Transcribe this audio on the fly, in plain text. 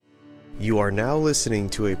You are now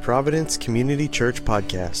listening to a Providence Community Church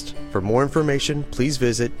podcast. For more information, please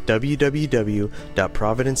visit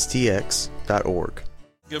www.providencetx.org.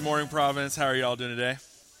 Good morning, Providence. How are y'all doing today?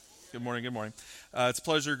 Good morning, good morning. It's a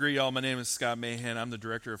pleasure to greet y'all. My name is Scott Mahan. I'm the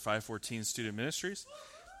director of 514 Student Ministries.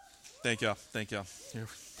 Thank y'all.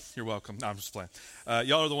 You're welcome. No, I'm just playing.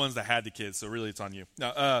 Y'all are the ones that had the kids, so really it's on you.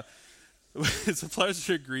 Now, it's a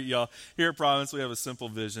pleasure to greet y'all. Here at Providence, we have a simple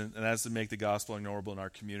vision, and that's to make the gospel ignorable in our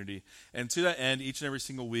community. And to that end, each and every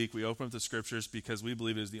single week, we open up the scriptures because we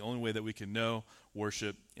believe it is the only way that we can know,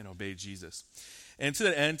 worship, and obey Jesus. And to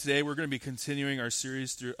that end, today we're going to be continuing our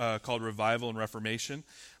series called Revival and Reformation,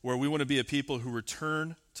 where we want to be a people who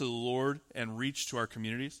return to the Lord and reach to our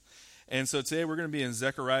communities. And so today we're going to be in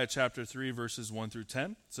Zechariah chapter 3, verses 1 through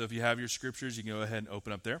 10. So if you have your scriptures, you can go ahead and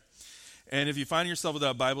open up there. And if you find yourself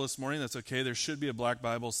without a Bible this morning, that's okay. There should be a black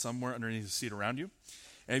Bible somewhere underneath the seat around you.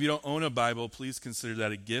 And if you don't own a Bible, please consider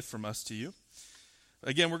that a gift from us to you.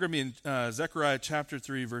 Again, we're going to be in Zechariah chapter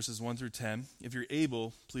 3, verses 1 through 10. If you're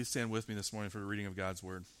able, please stand with me this morning for the reading of God's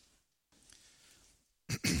Word.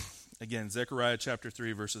 Again, Zechariah chapter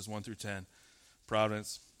 3, verses 1 through 10.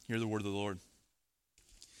 Providence, hear the word of the Lord.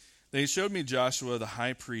 Then he showed me Joshua the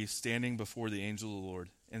high priest standing before the angel of the Lord,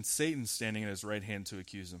 and Satan standing at his right hand to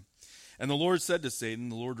accuse him. And the Lord said to Satan,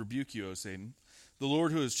 "The Lord rebuke you, O Satan. The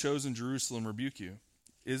Lord who has chosen Jerusalem rebuke you.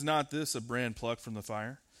 Is not this a brand plucked from the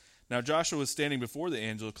fire?" Now Joshua was standing before the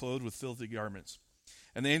angel, clothed with filthy garments.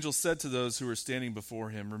 And the angel said to those who were standing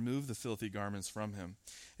before him, "Remove the filthy garments from him."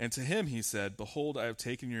 And to him he said, "Behold, I have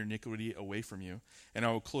taken your iniquity away from you, and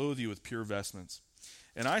I will clothe you with pure vestments."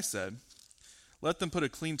 And I said, "Let them put a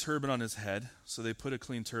clean turban on his head." So they put a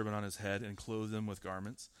clean turban on his head and clothed him with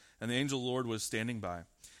garments. And the angel of the Lord was standing by.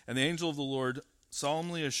 And the angel of the Lord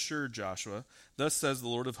solemnly assured Joshua, "Thus says the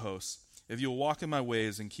Lord of hosts, if you will walk in my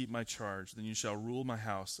ways and keep my charge, then you shall rule my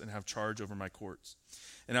house and have charge over my courts.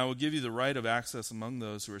 And I will give you the right of access among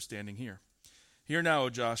those who are standing here. Hear now, O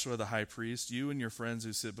Joshua the high priest, you and your friends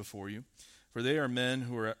who sit before you, for they are men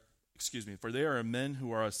who are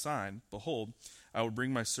assigned. Behold, I will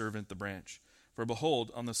bring my servant the branch. For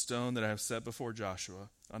behold, on the stone that I have set before Joshua,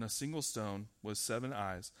 on a single stone with 7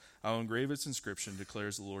 eyes, I will engrave its inscription,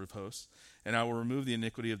 declares the Lord of hosts, and I will remove the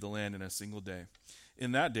iniquity of the land in a single day.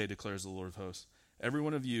 In that day, declares the Lord of hosts, every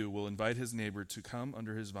one of you will invite his neighbor to come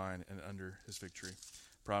under his vine and under his fig tree.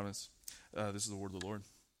 Providence, this is the word of the Lord.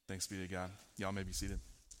 Thanks be to God. Y'all may be seated.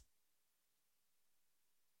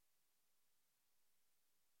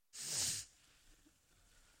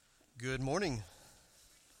 Good morning.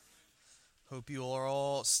 Hope you are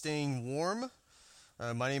all staying warm.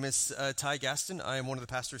 My name is Gaston. I am one of the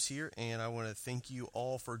pastors here, and I want to thank you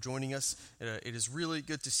all for joining us. It is really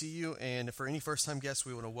good to see you, and for any first-time guests,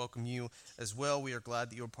 we want to welcome you as well. We are glad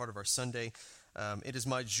that you're part of our Sunday. It is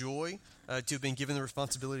my joy to have been given the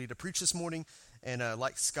responsibility to preach this morning, and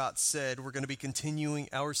like Scott said, we're going to be continuing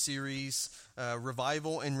our series,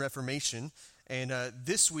 Revival and Reformation, and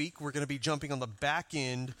this week we're going to be jumping on the back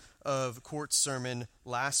end of Court's sermon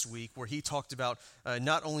last week, where he talked about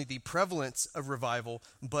not only the prevalence of revival,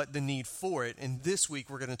 but the need for it. And this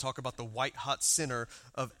week, we're going to talk about the white-hot center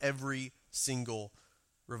of every single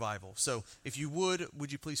revival. So if you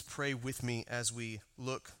would you please pray with me as we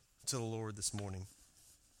look to the Lord this morning?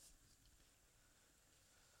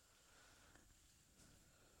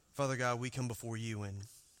 Father God, we come before you, and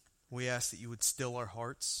we ask that you would still our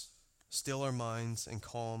hearts, still our minds, and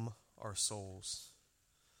calm our souls.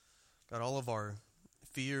 God, all of our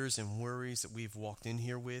fears and worries that we've walked in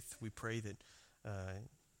here with, we pray that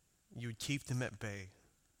you would keep them at bay.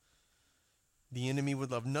 The enemy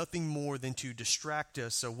would love nothing more than to distract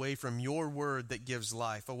us away from your word that gives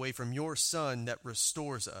life, away from your Son that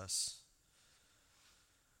restores us.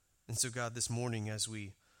 And so, God, this morning as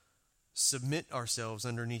we submit ourselves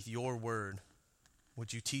underneath your word,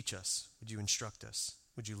 would you teach us? Would you instruct us?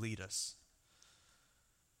 Would you lead us?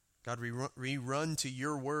 God, we run to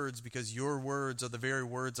your words because your words are the very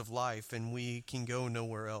words of life, and we can go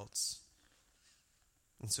nowhere else.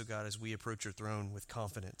 And so, God, as we approach your throne with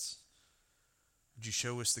confidence, would you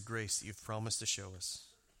show us the grace that you've promised to show us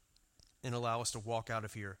and allow us to walk out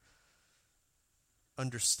of here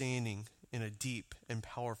understanding in a deep and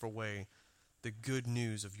powerful way the good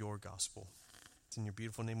news of your gospel. It's in your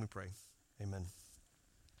beautiful name we pray. Amen.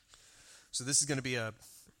 So this is going to be an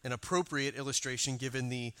appropriate illustration given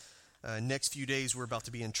the next few days we're about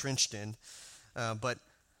to be entrenched in. But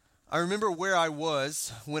I remember where I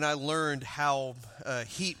was when I learned how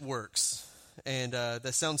heat works. And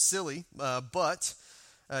that sounds silly, but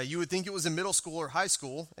you would think it was in middle school or high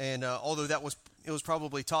school. And although it was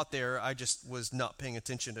probably taught there, I just was not paying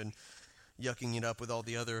attention and yucking it up with all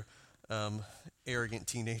the other arrogant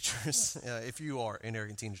teenagers. If you are an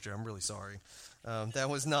arrogant teenager, I'm really sorry. That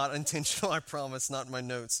was not intentional, I promise, not in my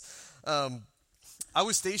notes. I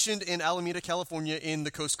was stationed in Alameda, California in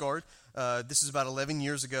the Coast Guard. This is about 11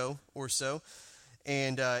 years ago or so.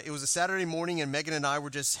 And it was a Saturday morning, and Megan and I were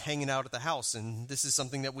just hanging out at the house. And this is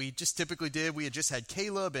something that we just typically did. We had just had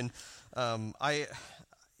Caleb, and honestly,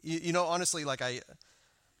 like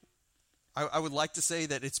I would like to say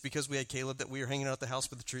that it's because we had Caleb that we were hanging out at the house,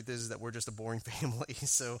 but the truth is that we're just a boring family,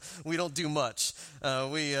 so we don't do much.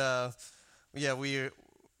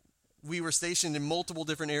 We were stationed in multiple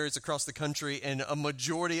different areas across the country, and a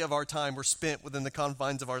majority of our time were spent within the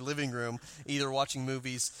confines of our living room, either watching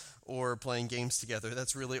movies or playing games together.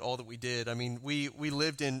 That's really all that we did. I mean, we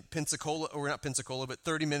lived in Pensacola, or not Pensacola, but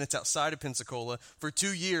 30 minutes outside of Pensacola for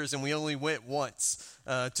 2 years, and we only went once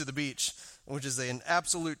to the beach, which is an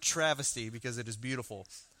absolute travesty because it is beautiful.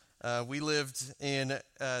 We lived in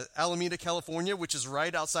Alameda, California, which is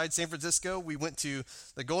right outside San Francisco. We went to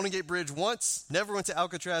the Golden Gate Bridge once, never went to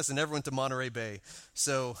Alcatraz, and never went to Monterey Bay.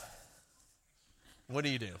 So, what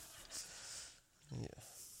do you do? Yeah.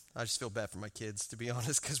 I just feel bad for my kids, to be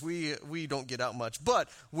honest, because we don't get out much. But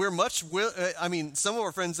we're some of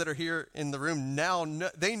our friends that are here in the room now,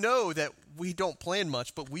 they know that we don't plan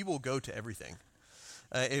much, but we will go to everything.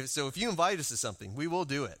 So if you invite us to something, we will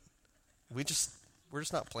do it. We're just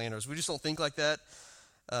not planners. We just don't think like that.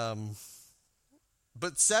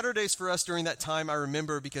 But Saturdays for us during that time, I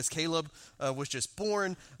remember because Caleb was just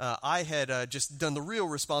born. I had just done the real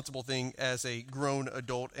responsible thing as a grown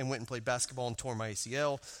adult and went and played basketball and tore my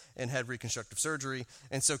ACL and had reconstructive surgery.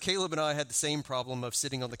 And so Caleb and I had the same problem of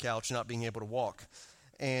sitting on the couch and not being able to walk.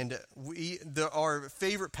 And our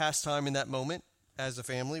favorite pastime in that moment as a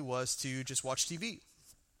family was to just watch TV.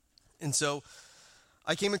 And so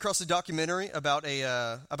I came across a documentary about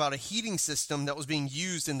a heating system that was being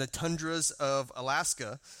used in the tundras of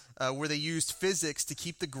Alaska, where they used physics to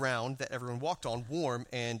keep the ground that everyone walked on warm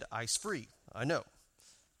and ice-free. I know.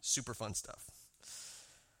 Super fun stuff.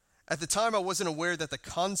 At the time, I wasn't aware that the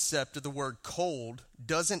concept of the word cold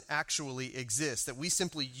doesn't actually exist, that we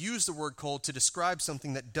simply use the word cold to describe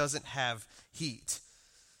something that doesn't have heat.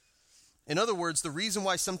 In other words, the reason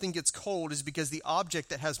why something gets cold is because the object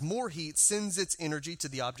that has more heat sends its energy to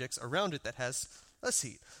the objects around it that has less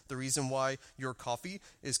heat. The reason why your coffee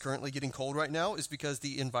is currently getting cold right now is because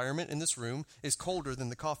the environment in this room is colder than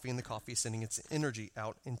the coffee, and the coffee is sending its energy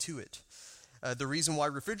out into it. The reason why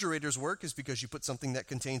refrigerators work is because you put something that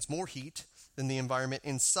contains more heat than the environment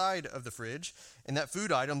inside of the fridge, and that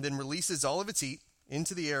food item then releases all of its heat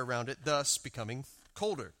into the air around it, thus becoming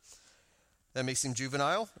colder. That may seem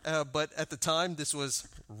juvenile, but at the time, this was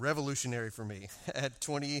revolutionary for me at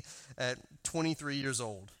 23 years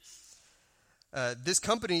old. This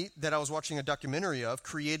company that I was watching a documentary of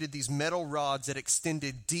created these metal rods that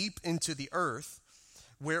extended deep into the earth,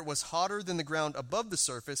 where it was hotter than the ground above the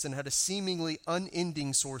surface and had a seemingly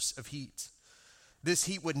unending source of heat. This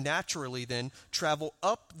heat would naturally then travel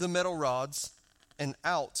up the metal rods and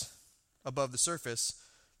out above the surface,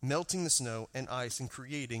 melting the snow and ice and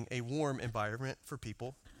creating a warm environment for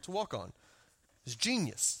people to walk on. It's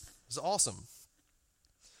genius. It's awesome.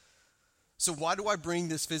 So why do I bring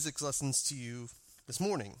this physics lessons to you this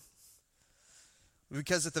morning?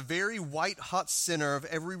 Because at the very white-hot center of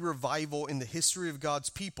every revival in the history of God's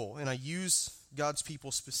people, and I use God's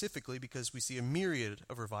people specifically because we see a myriad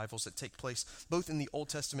of revivals that take place both in the Old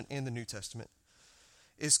Testament and the New Testament,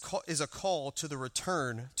 is a call to the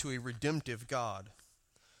return to a redemptive God.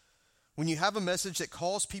 When you have a message that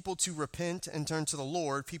calls people to repent and turn to the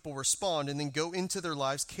Lord, people respond and then go into their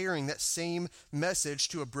lives carrying that same message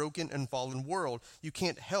to a broken and fallen world. You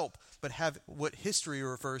can't help but have what history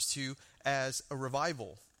refers to as a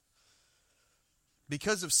revival.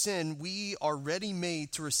 Because of sin, we are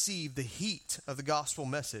ready-made to receive the heat of the gospel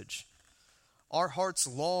message. Our hearts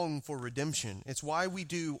long for redemption. It's why we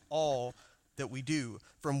do all that we do,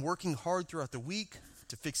 from working hard throughout the week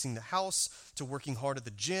to fixing the house, to working hard at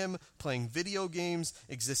the gym, playing video games,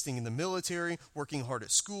 existing in the military, working hard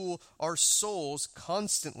at school. Our souls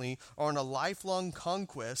constantly are on a lifelong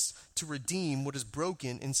conquest to redeem what is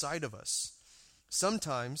broken inside of us.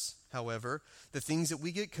 Sometimes, however, the things that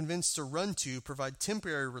we get convinced to run to provide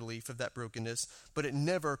temporary relief of that brokenness, but it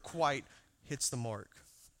never quite hits the mark.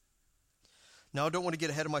 Now, I don't want to get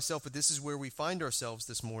ahead of myself, but this is where we find ourselves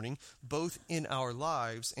this morning, both in our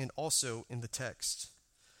lives and also in the text.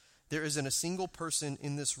 There isn't a single person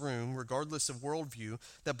in this room, regardless of worldview,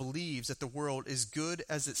 that believes that the world is good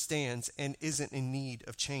as it stands and isn't in need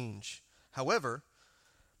of change. However,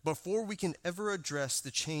 before we can ever address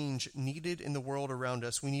the change needed in the world around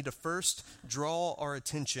us, we need to first draw our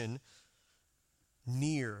attention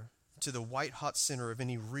near to the white-hot center of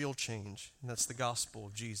any real change, and that's the gospel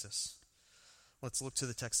of Jesus. Let's look to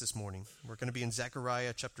the text this morning. We're going to be in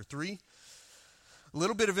Zechariah chapter 3. A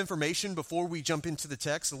little bit of information before we jump into the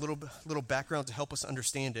text, a little background to help us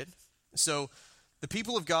understand it. So the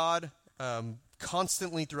people of God,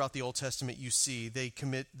 constantly throughout the Old Testament, you see they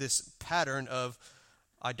commit this pattern of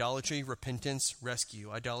idolatry, repentance,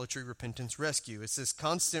 rescue. Idolatry, repentance, rescue. It's this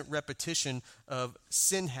constant repetition of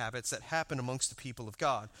sin habits that happen amongst the people of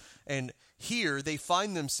God. And here they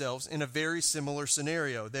find themselves in a very similar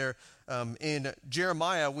scenario. They're in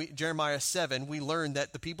Jeremiah 7, we learn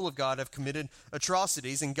that the people of God have committed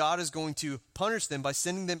atrocities, and God is going to punish them by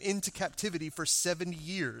sending them into captivity for 70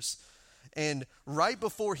 years. And right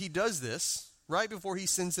before he does this, right before he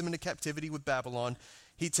sends them into captivity with Babylon,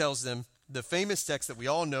 he tells them, the famous text that we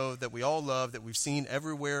all know, that we all love, that we've seen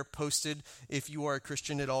everywhere posted, if you are a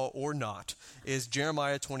Christian at all or not, is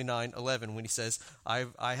Jeremiah 29:11, when he says, I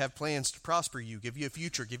have plans to prosper you, give you a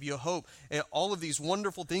future, give you a hope, and all of these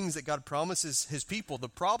wonderful things that God promises his people. The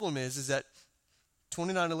problem is that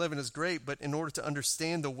 29:11 is great, but in order to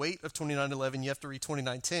understand the weight of 29:11, you have to read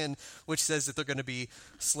 29:10, which says that they're going to be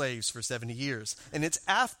slaves for 70 years. And it's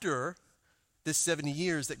after this 70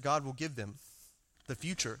 years that God will give them the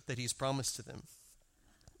future that he's promised to them.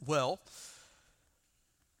 Well,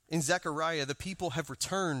 in Zechariah, the people have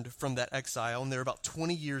returned from that exile, and they're about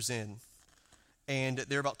 20 years in. And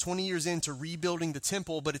they're about 20 years into rebuilding the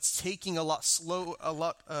temple, but it's taking a lot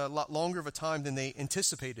longer of a time than they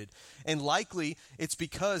anticipated. And likely, it's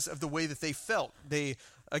because of the way that they felt. They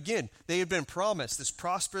had been promised this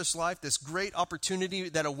prosperous life, this great opportunity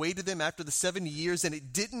that awaited them after the 70 years, and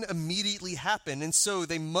it didn't immediately happen. And so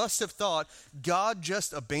they must have thought, God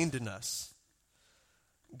just abandoned us.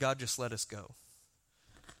 God just let us go.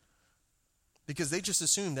 Because they just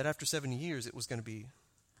assumed that after 70 years, it was going to be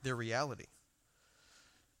their reality.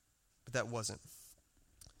 But that wasn't.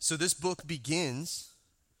 So this book begins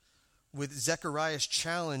with Zechariah's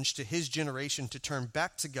challenge to his generation to turn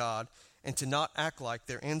back to God and to not act like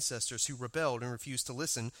their ancestors who rebelled and refused to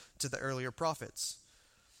listen to the earlier prophets.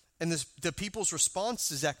 And the people's response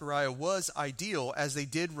to Zechariah was ideal, as they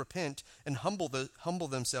did repent and humble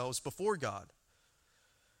themselves before God.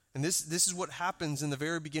 And this is what happens in the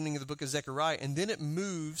very beginning of the book of Zechariah, and then it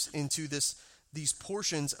moves into these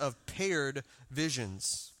portions of paired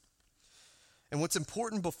visions. And what's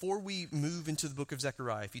important before we move into the book of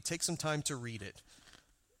Zechariah, if you take some time to read it,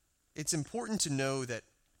 it's important to know that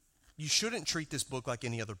you shouldn't treat this book like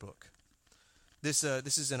any other book. This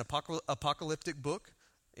is an apocalyptic book.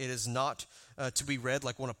 It is not to be read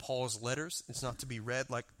like one of Paul's letters. It's not to be read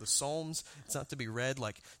like the Psalms. It's not to be read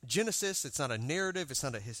like Genesis. It's not a narrative. It's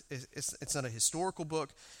not a historical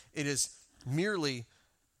book. It is merely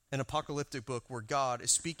an apocalyptic book where God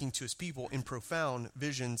is speaking to his people in profound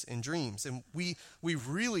visions and dreams. And we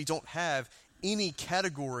really don't have any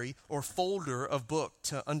category or folder of book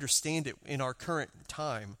to understand it in our current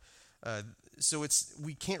time. So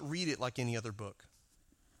we can't read it like any other book.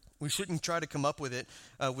 We shouldn't try to come up with it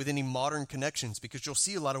with any modern connections, because you'll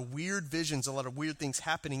see a lot of weird visions, a lot of weird things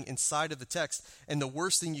happening inside of the text. And the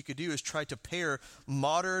worst thing you could do is try to pair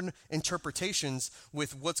modern interpretations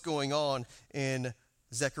with what's going on in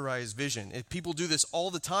Zechariah's vision. People do this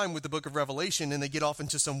all the time with the book of Revelation, and they get off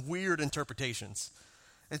into some weird interpretations.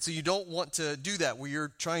 And so you don't want to do that, where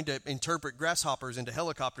you're trying to interpret grasshoppers into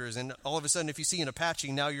helicopters, and all of a sudden if you see an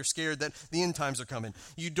Apache, now you're scared that the end times are coming.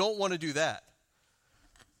 You don't want to do that.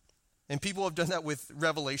 And people have done that with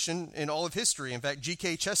Revelation in all of history. In fact,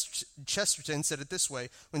 G.K. Chesterton said it this way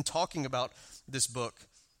when talking about this book,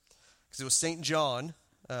 because it was St. John,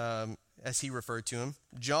 as he referred to him.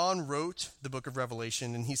 John wrote the book of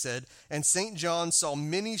Revelation, and he said, "And St. John saw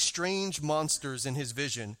many strange monsters in his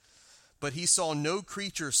vision, but he saw no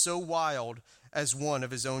creature so wild as one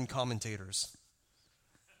of his own commentators."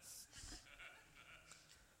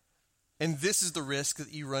 And this is the risk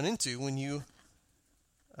that you run into when you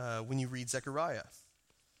read Zechariah.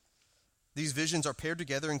 These visions are paired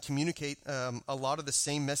together and communicate a lot of the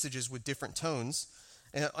same messages with different tones.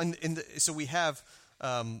 So we have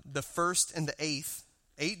the first and the eighth,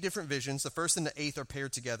 8 different visions. The first and the eighth are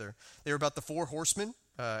paired together. They're about the 4 horsemen.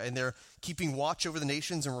 And they're keeping watch over the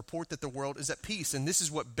nations and report that the world is at peace. And this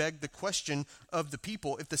is what begged the question of the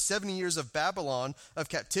people. If the 70 years of Babylon, of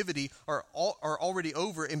captivity, are already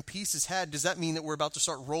over and peace is had, does that mean that we're about to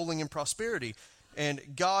start rolling in prosperity?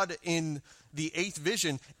 And God, in the 8th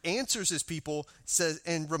vision, answers his people, says,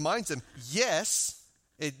 and reminds them, yes,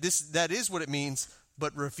 that is what it means,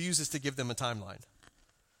 but refuses to give them a timeline.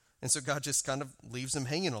 And so God just kind of leaves them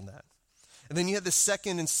hanging on that. And then you have the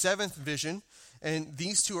second and seventh vision, and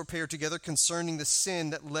these two are paired together concerning the sin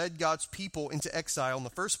that led God's people into exile in the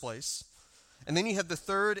first place. And then you have the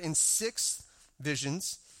third and sixth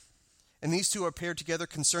visions, and these two are paired together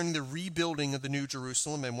concerning the rebuilding of the New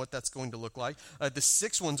Jerusalem and what that's going to look like. The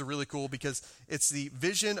sixth ones are really cool because it's the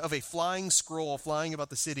vision of a flying scroll flying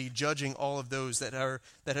about the city, judging all of those that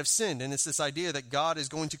have sinned. And it's this idea that God is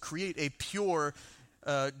going to create a pure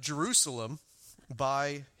Jerusalem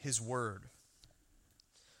by his word.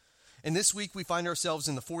 And this week we find ourselves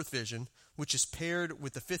in the fourth vision, which is paired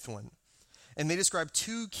with the fifth one. And they describe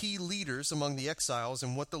two key leaders among the exiles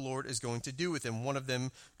and what the Lord is going to do with them. One of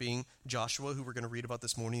them being Joshua, who we're going to read about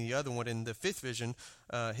this morning. The other one in the fifth vision,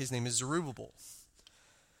 his name is Zerubbabel.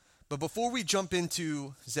 But before we jump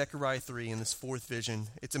into Zechariah 3 in this fourth vision,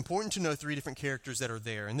 it's important to know three different characters that are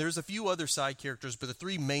there. And there's a few other side characters, but the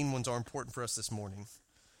three main ones are important for us this morning.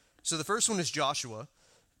 So the first one is Joshua.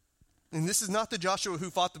 And this is not the Joshua who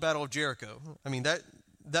fought the Battle of Jericho. I mean,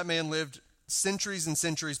 that man lived centuries and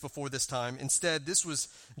centuries before this time. Instead, this was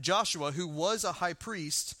Joshua, who was a high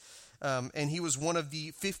priest, and he was one of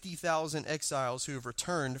the 50,000 exiles who have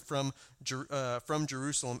returned from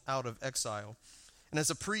Jerusalem out of exile. And as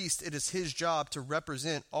a priest, it is his job to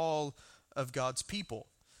represent all of God's people.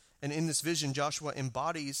 And in this vision, Joshua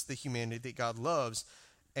embodies the humanity that God loves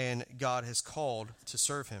and God has called to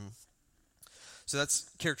serve him. So that's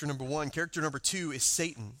character number one. Character number two is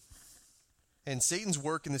Satan. And Satan's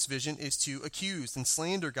work in this vision is to accuse and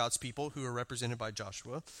slander God's people, who are represented by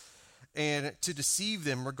Joshua, and to deceive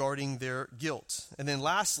them regarding their guilt. And then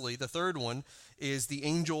lastly, the third one is the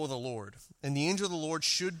angel of the Lord. And the angel of the Lord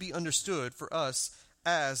should be understood for us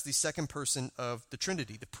as the second person of the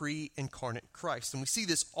Trinity, the pre-incarnate Christ. And we see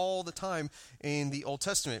this all the time in the Old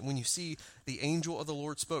Testament. When you see the angel of the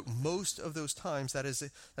Lord spoke, most of those times that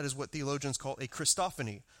is what theologians call a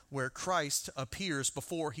Christophany, where Christ appears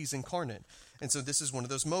before he's incarnate. And so this is one of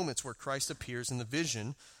those moments where Christ appears in the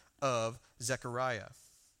vision of Zechariah.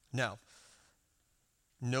 Now,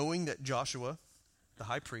 knowing that Joshua, the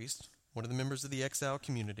high priest, one of the members of the exile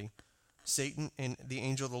community, Satan and the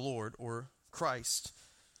angel of the Lord, or Christ,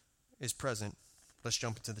 is present, let's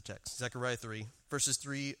jump into the text. Zechariah 3,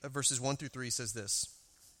 verses 1 through 3 says this.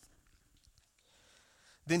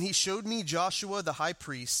 Then he showed me Joshua the high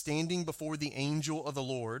priest standing before the angel of the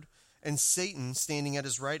Lord, and Satan standing at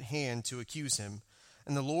his right hand to accuse him.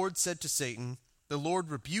 And the Lord said to Satan, "The Lord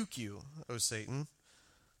rebuke you, O Satan.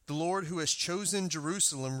 The Lord who has chosen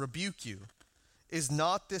Jerusalem rebuke you. Is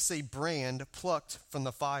not this a brand plucked from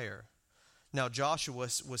the fire?" Now Joshua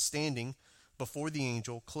was standing before the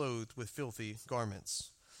angel, clothed with filthy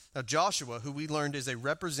garments. Now Joshua, who we learned is a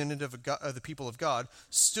representative of the people of God,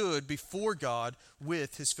 stood before God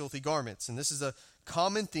with his filthy garments. And this is a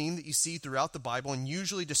common theme that you see throughout the Bible and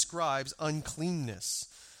usually describes uncleanness.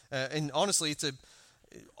 And honestly, it's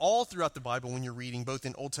all throughout the Bible when you're reading, both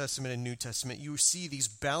in Old Testament and New Testament, you see these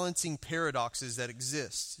balancing paradoxes that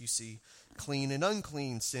exist. You see clean and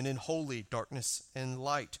unclean, sin and holy, darkness and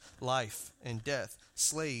light, life and death,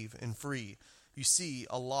 slave and free. You see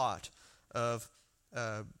a lot of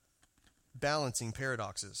balancing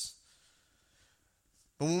paradoxes.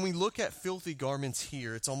 But when we look at filthy garments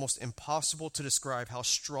here, it's almost impossible to describe how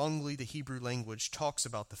strongly the Hebrew language talks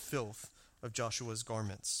about the filth of Joshua's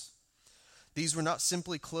garments. These were not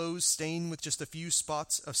simply clothes stained with just a few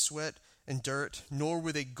spots of sweat and dirt, nor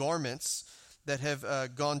were they garments that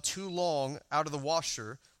have gone too long out of the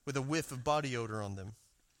washer with a whiff of body odor on them.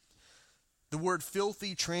 The word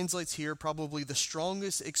filthy translates here probably the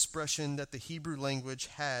strongest expression that the Hebrew language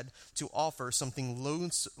had to offer something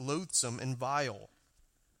loathsome and vile.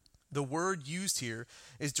 The word used here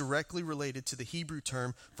is directly related to the Hebrew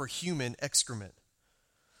term for human excrement.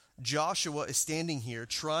 Joshua is standing here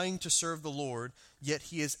trying to serve the Lord, yet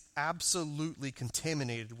he is absolutely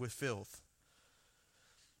contaminated with filth.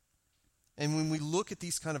 And when we look at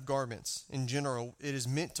these kind of garments in general, it is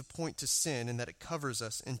meant to point to sin and that it covers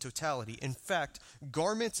us in totality. In fact,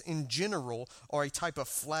 garments in general are a type of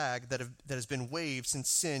flag that has been waved since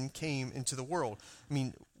sin came into the world. I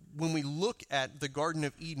mean, when we look at the Garden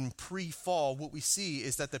of Eden pre-fall, what we see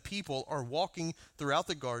is that the people are walking throughout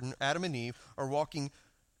the garden, Adam and Eve are walking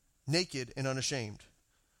naked and unashamed.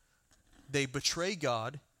 They betray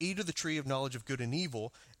God, eat of the tree of knowledge of good and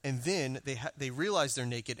evil, and then they realize they're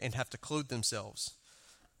naked and have to clothe themselves.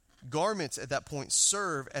 Garments at that point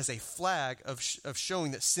serve as a flag of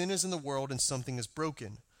showing that sin is in the world and something is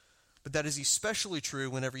broken. But that is especially true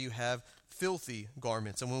whenever you have filthy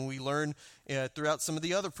garments. And when we learn throughout some of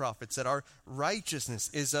the other prophets that our righteousness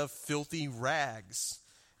is of filthy rags.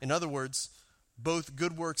 In other words, both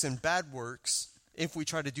good works and bad works, if we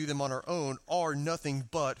try to do them on our own, are nothing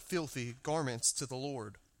but filthy garments to the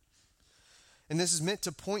Lord. And this is meant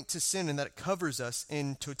to point to sin and that it covers us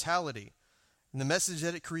in totality. And the message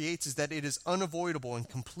that it creates is that it is unavoidable and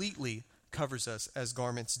completely covers us as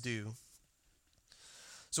garments do.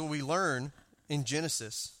 So what we learn in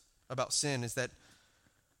Genesis about sin is that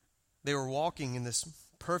they were walking in this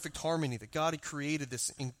perfect harmony, that God had created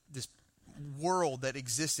this world that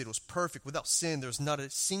existed. It was perfect without sin. There was not a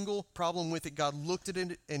single problem with it. God looked at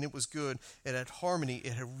it and it was good. It had harmony,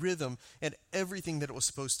 it had rhythm, it had everything that it was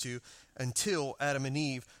supposed to, until Adam and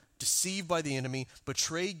Eve, deceived by the enemy,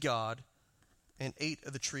 betrayed God and ate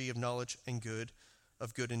of the tree of knowledge and good,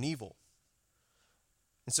 of good and evil.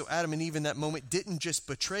 And so Adam and Eve in that moment didn't just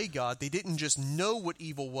betray God, they didn't just know what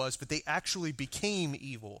evil was, but they actually became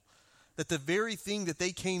evil. That the very thing that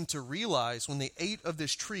they came to realize when they ate of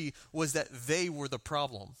this tree was that they were the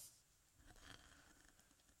problem.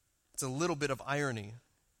 It's a little bit of irony.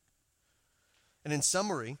 And in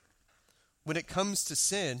summary, when it comes to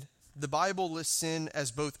sin, the Bible lists sin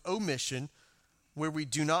as both omission, where we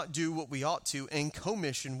do not do what we ought to, and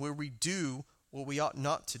commission, where we do what we ought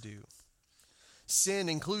not to do. Sin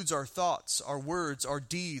includes our thoughts, our words, our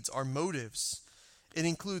deeds, our motives. It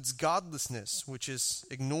includes godlessness, which is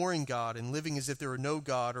ignoring God and living as if there were no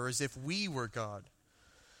God or as if we were God.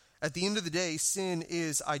 At the end of the day, sin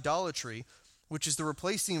is idolatry, which is the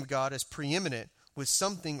replacing of God as preeminent with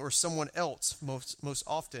something or someone else, most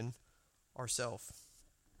often ourselves.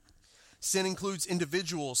 Sin includes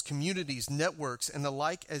individuals, communities, networks, and the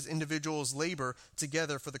like as individuals labor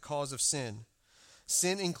together for the cause of sin.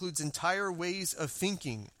 Sin includes entire ways of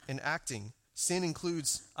thinking and acting. Sin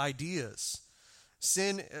includes ideas.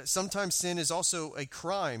 Sometimes sin is also a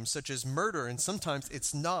crime, such as murder, and sometimes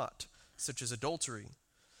it's not, such as adultery.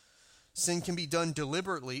 Sin can be done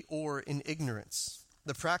deliberately or in ignorance.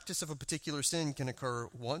 The practice of a particular sin can occur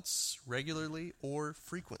once, regularly, or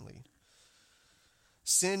frequently.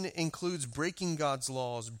 Sin includes breaking God's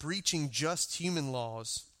laws, breaching just human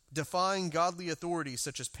laws, defying godly authorities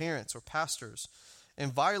such as parents or pastors,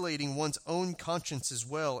 and violating one's own conscience as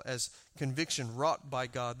well as conviction wrought by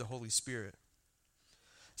God the Holy Spirit.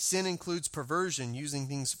 Sin includes perversion, using good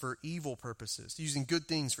things for evil purposes.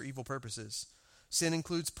 Sin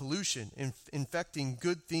includes pollution, infecting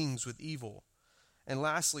good things with evil. And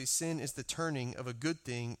lastly, sin is the turning of a good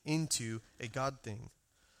thing into a God thing,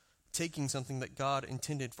 taking something that God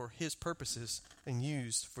intended for his purposes and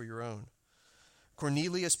used for your own.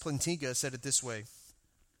 Cornelius Plantinga said it this way: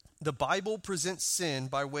 the Bible presents sin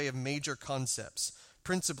by way of major concepts,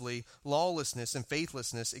 principally lawlessness and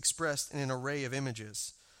faithlessness expressed in an array of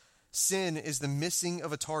images. Sin is the missing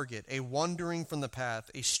of a target, a wandering from the path,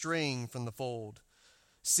 a straying from the fold.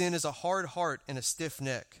 Sin is a hard heart and a stiff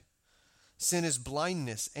neck. Sin is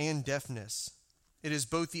blindness and deafness. It is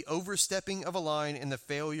both the overstepping of a line and the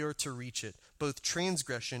failure to reach it, both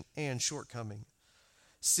transgression and shortcoming.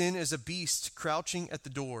 Sin is a beast crouching at the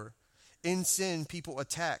door. In sin, people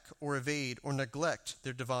attack or evade or neglect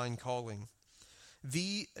their divine calling.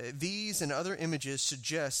 These and other images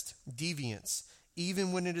suggest deviance.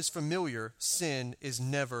 Even when it is familiar, sin is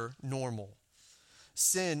never normal.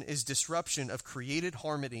 Sin is disruption of created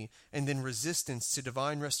harmony and then resistance to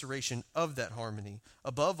divine restoration of that harmony.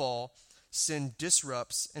 Above all, sin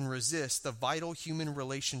disrupts and resists the vital human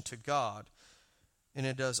relation to God, and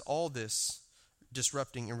it does all this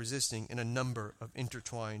disrupting and resisting in a number of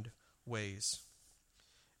intertwined ways.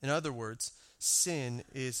 In other words, sin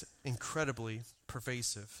is incredibly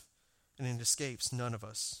pervasive, and it escapes none of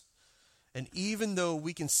us. And even though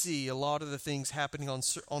we can see a lot of the things happening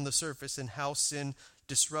on the surface and how sin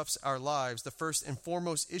disrupts our lives, the first and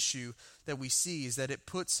foremost issue that we see is that it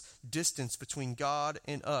puts distance between God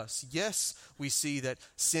and us. Yes, we see that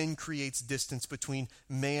sin creates distance between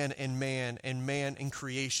man and man and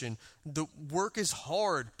creation. The work is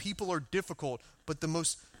hard, people are difficult, but the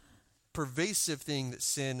most pervasive thing that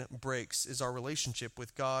sin breaks is our relationship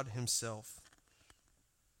with God himself.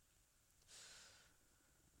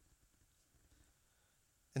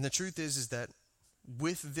 And the truth is that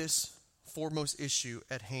with this foremost issue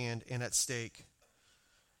at hand and at stake,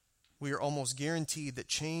 we are almost guaranteed that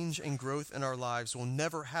change and growth in our lives will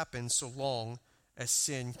never happen so long as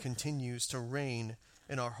sin continues to reign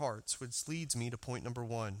in our hearts, which leads me to point number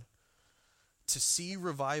 1. To see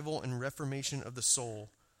revival and reformation of the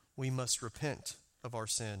soul, we must repent of our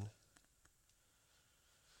sin.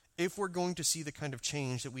 If we're going to see the kind of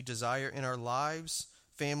change that we desire in our lives,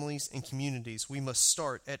 families, and communities, we must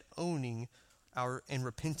start at owning and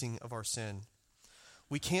repenting of our sin.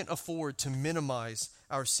 We can't afford to minimize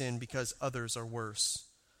our sin because others are worse.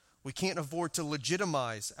 We can't afford to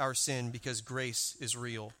legitimize our sin because grace is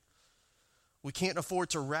real. We can't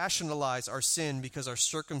afford to rationalize our sin because our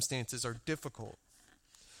circumstances are difficult.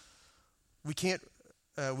 We can't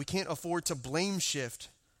afford to blame shift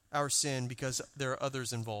our sin because there are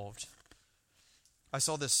others involved. I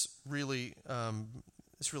saw this really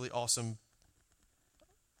awesome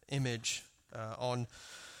image on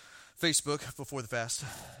Facebook before the fast,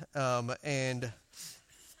 and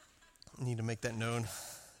I need to make that known.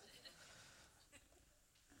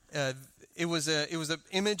 It was an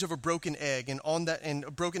image of a broken egg, and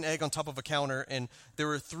a broken egg on top of a counter, and there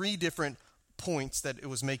were 3 different points that it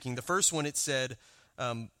was making. The first one, it said,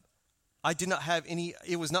 I did not have any.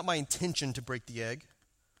 It was not my intention to break the egg.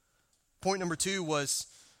 Point number 2 was,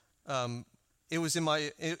 it was in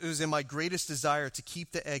my greatest desire to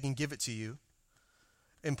keep the egg and give it to you.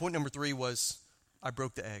 And point number 3 was, I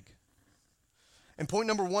broke the egg. And point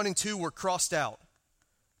number 1 and 2 were crossed out.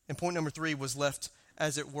 And point number 3 was left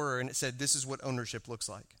as it were, and it said, this is what ownership looks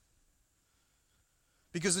like.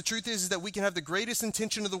 Because the truth is that we can have the greatest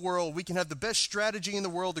intention of the world, we can have the best strategy in the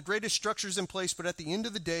world, the greatest structures in place, but at the end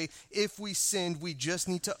of the day, if we sinned, we just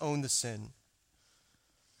need to own the sin.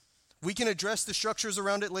 We can address the structures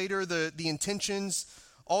around it later, the intentions,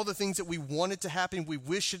 all the things that we wanted to happen, we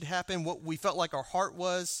wish had happened, what we felt like our heart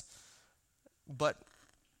was. But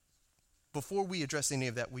before we address any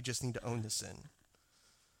of that, we just need to own the sin.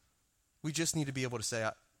 We just need to be able to say,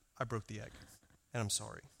 I broke the egg, and I'm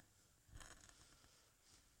sorry.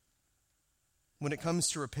 When it comes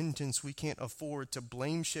to repentance, we can't afford to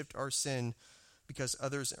blame shift our sin because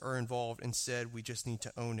others are involved. Instead, we just need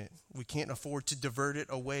to own it. We can't afford to divert it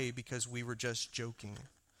away because we were just joking.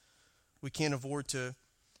 We can't afford to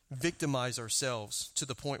victimize ourselves to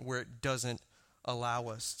the point where it doesn't allow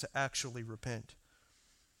us to actually repent.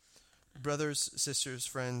 Brothers, sisters,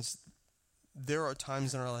 friends, there are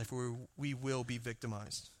times in our life where we will be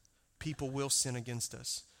victimized. People will sin against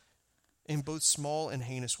us in both small and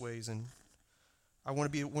heinous ways. And I want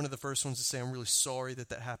to be one of the first ones to say I'm really sorry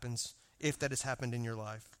that happens, if that has happened in your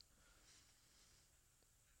life.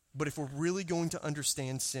 But if we're really going to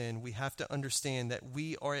understand sin, we have to understand that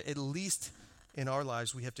we are, at least in our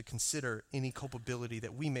lives, we have to consider any culpability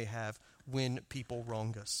that we may have when people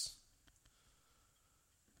wrong us.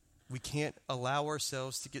 We can't allow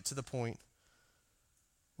ourselves to get to the point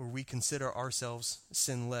where we consider ourselves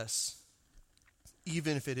sinless,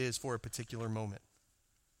 even if it is for a particular moment.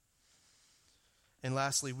 And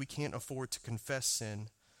lastly, we can't afford to confess sin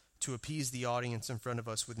to appease the audience in front of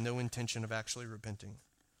us with no intention of actually repenting.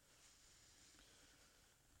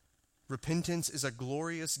 Repentance is a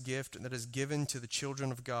glorious gift that is given to the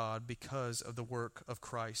children of God because of the work of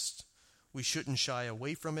Christ. We shouldn't shy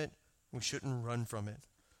away from it. We shouldn't run from it.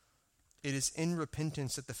 It is in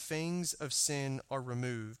repentance that the fangs of sin are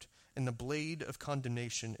removed and the blade of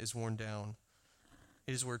condemnation is worn down.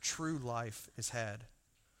 It is where true life is had.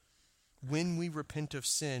 When we repent of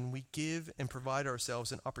sin, we give and provide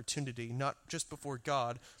ourselves an opportunity, not just before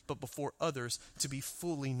God, but before others, to be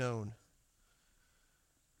fully known.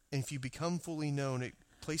 And if you become fully known, it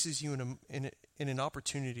places you in an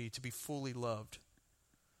opportunity to be fully loved.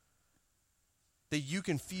 That you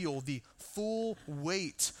can feel the full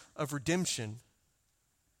weight of redemption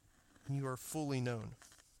and you are fully known.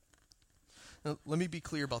 Now, let me be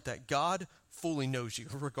clear about that. God fully knows you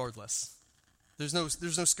regardless. There's no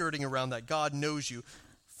skirting around that. God knows you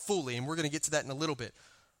fully, and we're going to get to that in a little bit.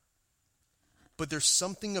 But there's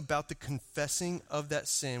something about the confessing of that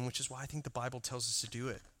sin, which is why I think the Bible tells us to do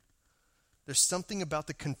it. There's something about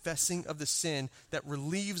the confessing of the sin that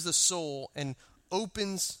relieves the soul and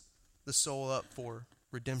opens the soul up for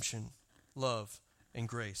redemption, love, and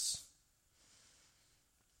grace.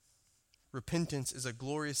 Repentance is a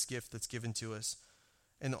glorious gift that's given to us,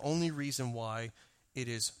 and the only reason why it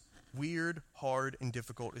is weird, hard, and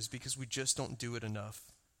difficult is because we just don't do it enough.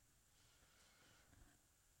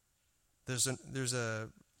 There's a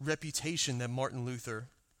reputation that Martin Luther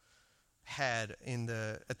had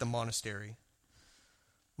at the monastery.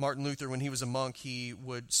 Martin Luther, when he was a monk, he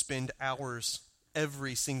would spend hours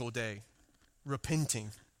every single day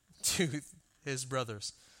repenting to his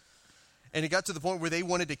brothers. And it got to the point where they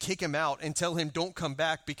wanted to kick him out and tell him don't come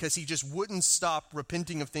back because he just wouldn't stop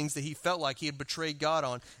repenting of things that he felt like he had betrayed God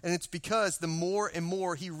on. And it's because the more and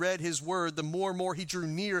more he read his word, the more and more he drew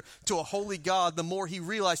near to a holy God, the more he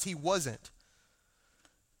realized he wasn't.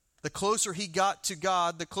 The closer he got to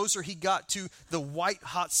God, the closer he got to the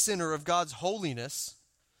white-hot center of God's holiness,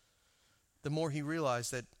 the more he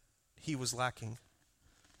realized that he was lacking.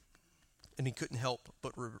 And he couldn't help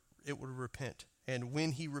but repent. And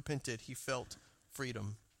when he repented, he felt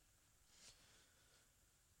freedom.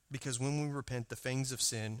 Because when we repent, the fangs of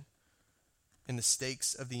sin and the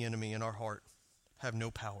stakes of the enemy in our heart have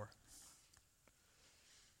no power.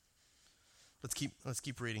 Let's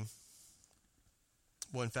keep reading.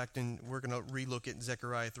 Well, in fact, we're going to relook at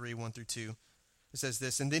Zechariah 3, 1 through 2. It says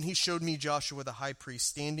this, "And then he showed me Joshua the high priest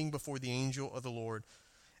standing before the angel of the Lord,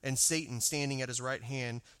 and Satan standing at his right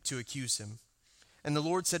hand to accuse him. And the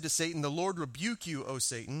Lord said to Satan, 'The Lord rebuke you, O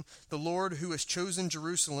Satan. The Lord who has chosen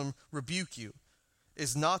Jerusalem rebuke you.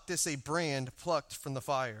 Is not this a brand plucked from the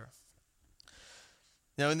fire?'"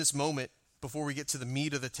 Now in this moment, before we get to the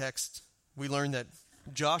meat of the text, we learn that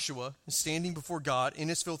Joshua is standing before God in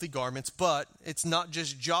his filthy garments, but it's not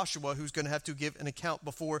just Joshua who's going to have to give an account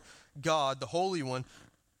before God, the Holy One,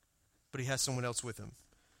 but he has someone else with him.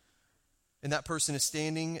 And that person is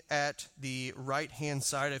standing at the right-hand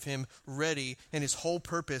side of him, ready, and his whole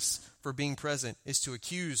purpose for being present is to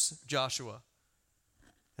accuse Joshua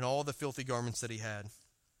and all the filthy garments that he had.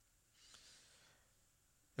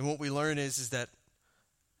 And what we learn is that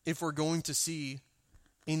if we're going to see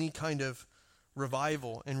any kind of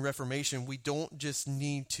revival and reformation, we don't just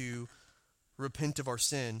need to repent of our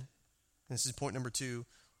sin. And this is point number 2.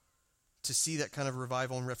 To see that kind of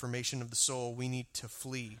revival and reformation of the soul, we need to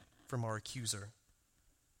flee from our accuser.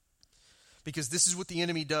 Because this is what the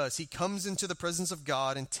enemy does. He comes into the presence of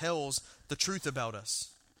God and tells the truth about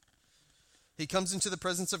us. He comes into the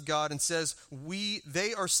presence of God and says,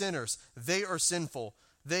 they are sinners. They are sinful.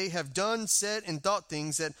 They have done, said, and thought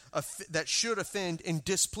things that should offend and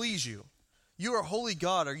displease you. You are a holy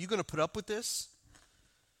God. Are you going to put up with this?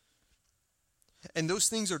 And those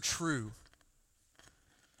things are true.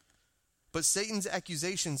 But Satan's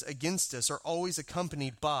accusations against us are always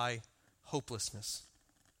accompanied by hopelessness.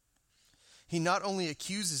 He not only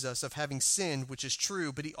accuses us of having sinned, which is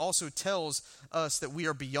true, but he also tells us that we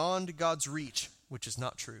are beyond God's reach, which is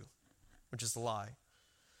not true, which is a lie.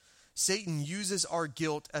 Satan uses our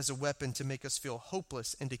guilt as a weapon to make us feel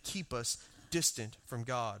hopeless and to keep us distant from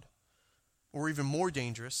God. Or even more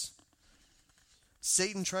dangerous,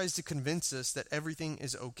 Satan tries to convince us that everything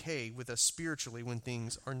is okay with us spiritually when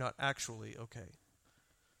things are not actually okay.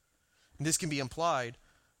 And this can be implied,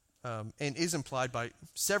 and is implied by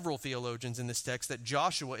several theologians in this text, that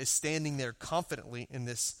Joshua is standing there confidently in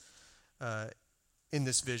this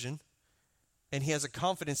vision, and he has a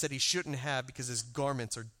confidence that he shouldn't have because his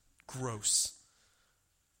garments are gross.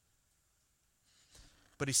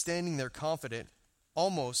 But he's standing there confident,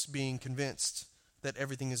 almost being convinced that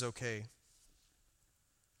everything is okay.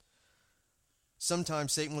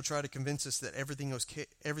 Sometimes Satan will try to convince us that everything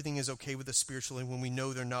is okay with us spiritually when we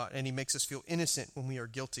know they're not, and he makes us feel innocent when we are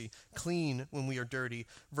guilty, clean when we are dirty,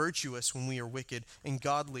 virtuous when we are wicked, and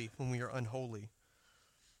godly when we are unholy.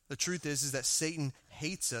 The truth is that Satan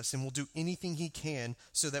hates us and will do anything he can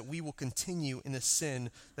so that we will continue in the sin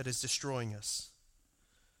that is destroying us.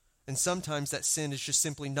 And sometimes that sin is just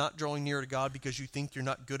simply not drawing near to God because you think you're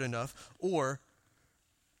not good enough, or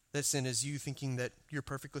that sin is you thinking that you're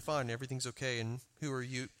perfectly fine, everything's okay, and who are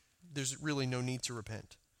you? There's really no need to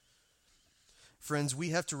repent. Friends, we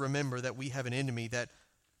have to remember that we have an enemy that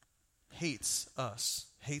hates us,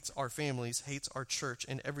 hates our families, hates our church,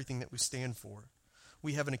 and everything that we stand for.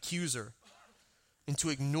 We have an accuser, and to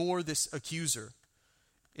ignore this accuser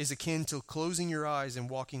is akin to closing your eyes and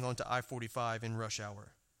walking onto I-45 in rush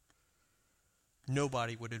hour.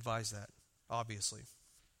 Nobody would advise that, obviously.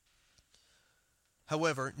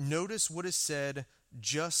 However, notice what is said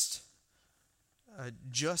just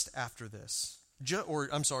after this,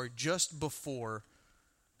 just before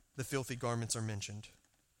the filthy garments are mentioned.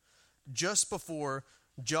 Just before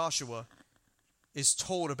Joshua is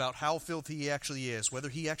told about how filthy he actually is, whether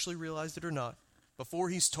he actually realized it or not, before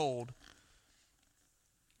he's told,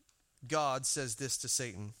 God says this to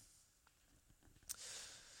Satan.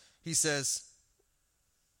 He says,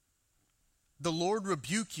 "The Lord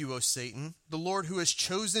rebuke you, O Satan. The Lord who has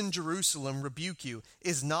chosen Jerusalem rebuke you.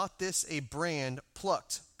 Is not this a brand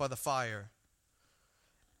plucked by the fire?"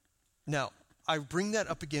 Now, I bring that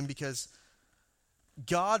up again because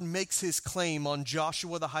God makes his claim on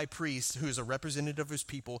Joshua the high priest, who is a representative of his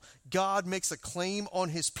people. God makes a claim on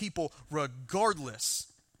his people regardless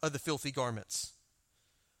of the filthy garments.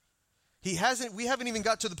 We haven't even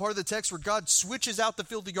got to the part of the text where God switches out the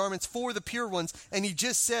filthy garments for the pure ones, and he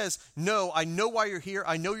just says, "No, I know why you're here.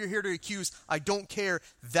 I know you're here to accuse. I don't care.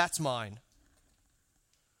 That's mine.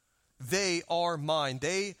 They are mine.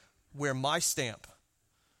 They wear my stamp.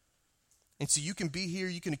 And so you can be here,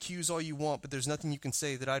 you can accuse all you want, but there's nothing you can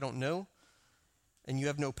say that I don't know, and you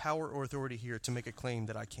have no power or authority here to make a claim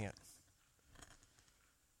that I can't."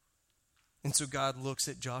 And so God looks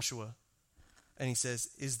at Joshua and he says,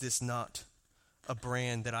 "Is this not a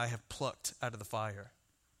brand that I have plucked out of the fire?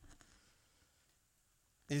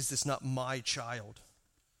 Is this not my child?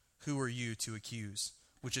 Who are you to accuse?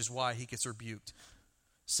 Which is why he gets rebuked.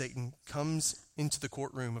 Satan comes into the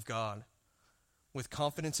courtroom of God with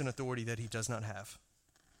confidence and authority that he does not have.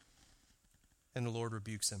 And the Lord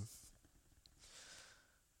rebukes him.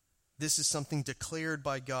 This is something declared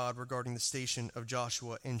by God regarding the station of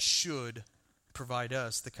Joshua and should provide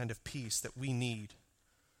us the kind of peace that we need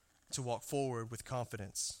to walk forward with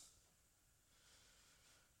confidence.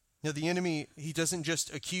 Now, the enemy, he doesn't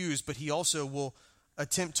just accuse, but he also will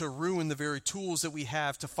attempt to ruin the very tools that we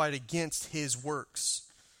have to fight against his works.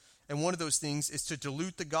 And one of those things is to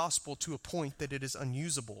dilute the gospel to a point that it is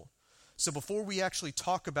unusable. So before we actually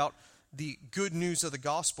talk about the good news of the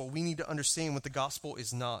gospel, we need to understand what the gospel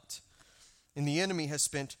is not. And the enemy has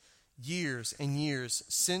spent years and years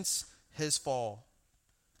since his fall.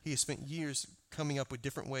 He has spent years coming up with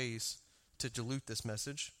different ways to dilute this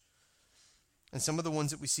message. And some of the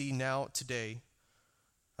ones that we see now today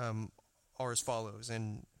are as follows.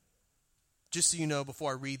 And just so you know,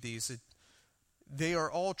 before I read these, they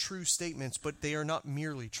are all true statements, but they are not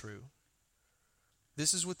merely true.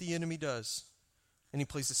 This is what the enemy does. And he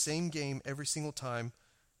plays the same game every single time.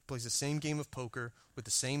 He plays the same game of poker with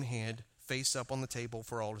the same hand, face up on the table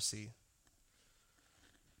for all to see.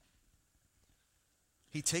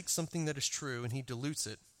 He takes something that is true and he dilutes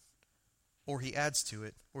it, or he adds to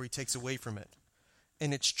it, or he takes away from it.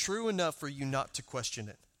 And it's true enough for you not to question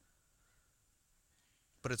it.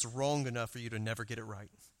 But it's wrong enough for you to never get it right.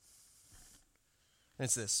 And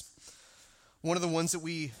it's this. One of the ones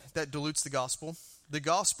that dilutes the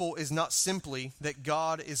gospel is not simply that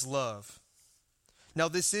God is love. Now,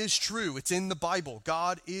 this is true. It's in the Bible.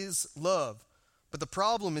 God is love. But the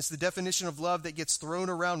problem is the definition of love that gets thrown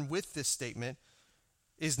around with this statement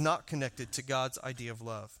is not connected to God's idea of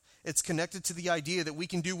love. It's connected to the idea that we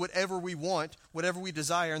can do whatever we want, whatever we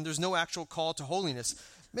desire, and there's no actual call to holiness.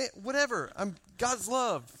 Man, whatever. I'm God's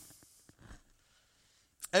love.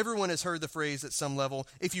 Everyone has heard the phrase at some level,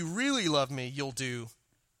 if you really love me, you'll do.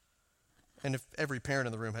 And if every parent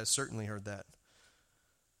in the room has certainly heard that.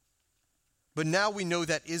 But now we know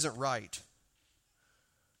that isn't right.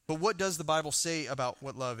 But what does the Bible say about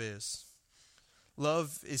what love is?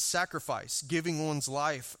 Love is sacrifice, giving one's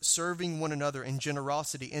life, serving one another in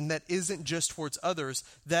generosity. And that isn't just towards others,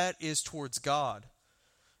 that is towards God.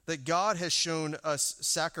 That God has shown us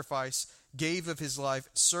sacrifice, gave of his life,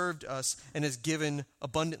 served us, and has given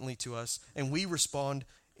abundantly to us. And we respond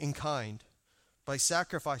in kind by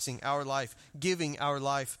sacrificing our life, giving our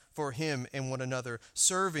life for him and one another,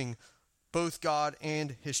 serving both God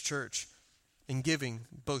and his church, and giving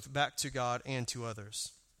both back to God and to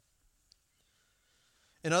others.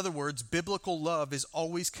 In other words, biblical love is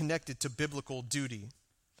always connected to biblical duty.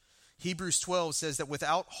 Hebrews 12 says that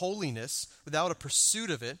without holiness, without a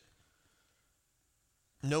pursuit of it,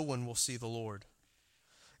 no one will see the Lord.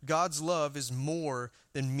 God's love is more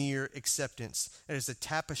than mere acceptance. It is a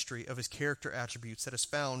tapestry of his character attributes that is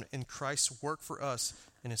found in Christ's work for us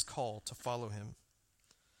and his call to follow him.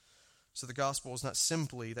 So the gospel is not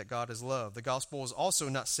simply that God is love. The gospel is also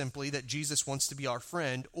not simply that Jesus wants to be our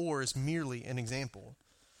friend or is merely an example.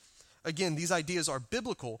 Again, these ideas are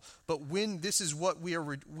biblical, but when this is what we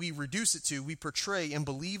reduce it to, we portray and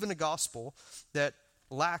believe in a gospel that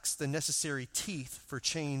lacks the necessary teeth for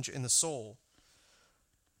change in the soul.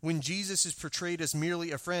 When Jesus is portrayed as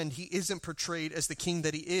merely a friend, he isn't portrayed as the king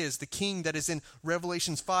that he is, the king that is in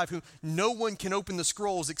Revelation 5, who no one can open the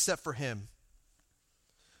scrolls except for him.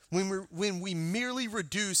 When we merely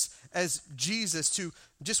reduce as Jesus to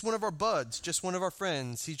just one of our buds, just one of our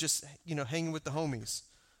friends, he's just, hanging with the homies.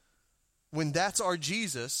 When that's our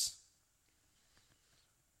Jesus,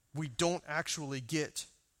 we don't actually get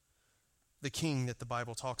the king that the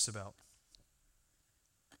Bible talks about.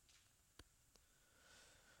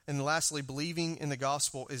 And lastly, believing in the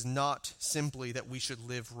gospel is not simply that we should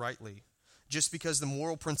live rightly. Just because the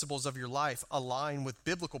moral principles of your life align with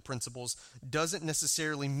biblical principles doesn't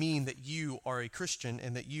necessarily mean that you are a Christian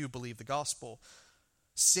and that you believe the gospel.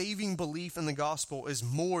 Saving belief in the gospel is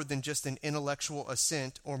more than just an intellectual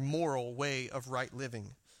assent or moral way of right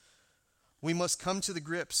living. We must come to the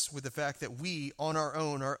grips with the fact that we, on our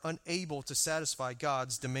own, are unable to satisfy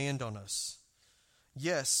God's demand on us.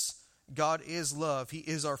 Yes, God is love. He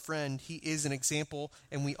is our friend. He is an example,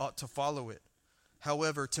 and we ought to follow it.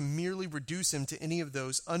 However, to merely reduce him to any of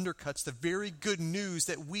those undercuts the very good news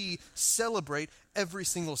that we celebrate every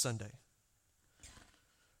single Sunday.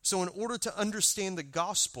 So in order to understand the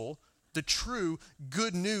gospel, the true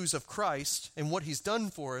good news of Christ and what he's done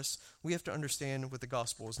for us, we have to understand what the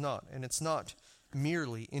gospel is not. And it's not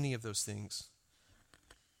merely any of those things.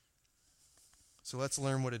 So let's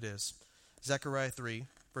learn what it is. Zechariah 3,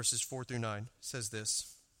 verses 4 through 9 says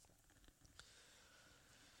this.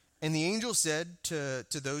 And the angel said to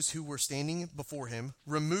those who were standing before him,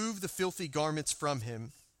 remove the filthy garments from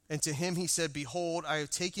him. And to him he said, behold, I have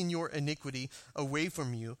taken your iniquity away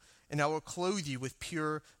from you, and I will clothe you with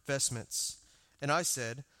pure vestments. And I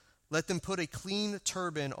said, let them put a clean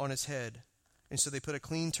turban on his head. And so they put a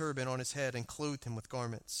clean turban on his head and clothed him with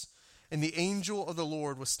garments. And the angel of the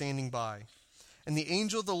Lord was standing by. And the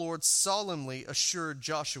angel of the Lord solemnly assured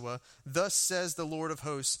Joshua, thus says the Lord of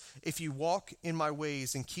hosts, if you walk in my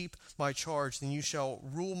ways and keep my charge, then you shall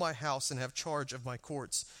rule my house and have charge of my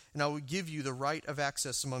courts. And I will give you the right of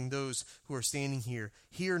access among those who are standing here.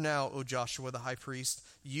 Hear now, O Joshua the high priest,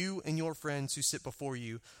 you and your friends who sit before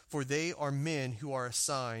you, for they are men who are a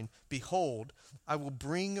sign. Behold, I will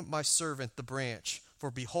bring my servant the branch, for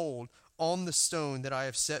behold, on the stone that I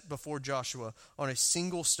have set before Joshua, on a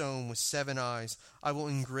single stone with 7 eyes, I will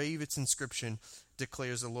engrave its inscription,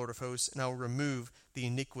 declares the Lord of hosts, and I will remove the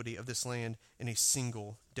iniquity of this land in a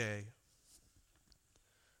single day.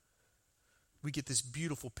 We get this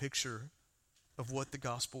beautiful picture of what the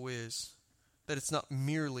gospel is, that it's not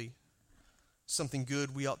merely something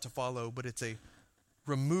good we ought to follow, but it's a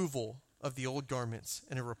removal of the old garments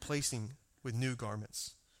and a replacing with new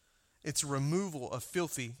garments. It's removal of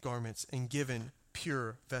filthy garments and given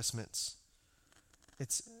pure vestments. It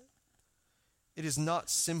is not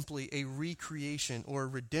simply a recreation or a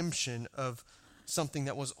redemption of something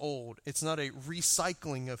that was old. It's not a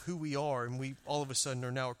recycling of who we are and we all of a sudden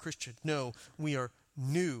are now a Christian. No, we are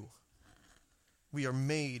new. We are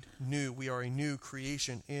made new. We are a new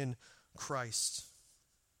creation in Christ.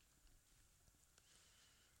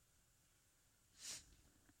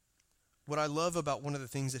 What I love about one of the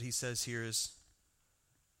things that he says here is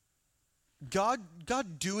God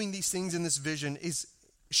doing these things in this vision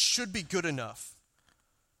should be good enough.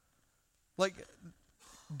 Like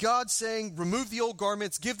God saying, remove the old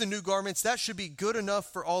garments, give the new garments, that should be good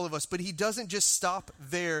enough for all of us. But he doesn't just stop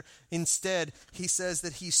there. Instead, he says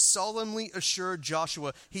that he solemnly assured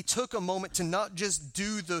Joshua. He took a moment to not just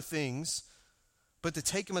do the things, but to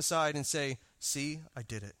take him aside and say, see, I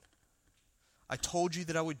did it. I told you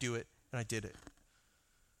that I would do it. And I did it.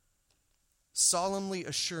 Solemnly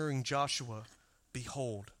assuring Joshua,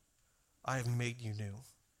 behold, I have made you new.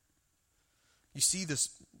 You see this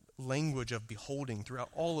language of beholding throughout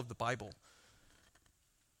all of the Bible.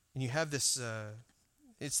 And you have this,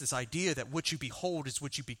 it's this idea that what you behold is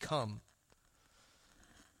what you become.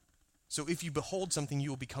 So if you behold something, you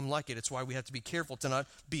will become like it. It's why we have to be careful to not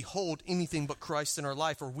behold anything but Christ in our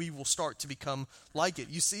life, or we will start to become like it.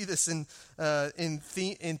 You see this in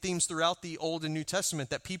themes throughout the Old and New Testament,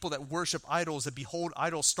 that people that worship idols, that behold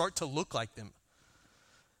idols, start to look like them.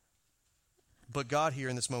 But God here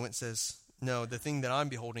in this moment says, no, the thing that I'm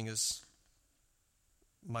beholding is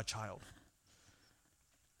my child.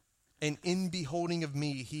 And in beholding of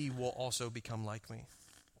me, he will also become like me.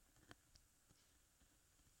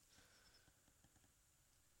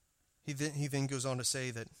 He then goes on to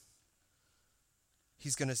say that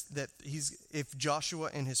if Joshua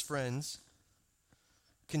and his friends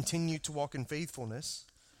continue to walk in faithfulness,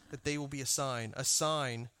 that they will be a sign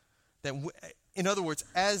that, in other words,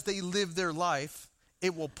 as they live their life,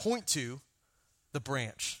 it will point to the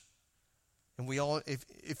branch. And we all,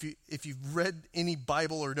 if you've read any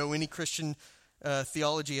Bible or know any Christian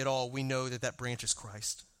theology at all, we know that branch is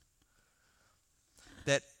Christ.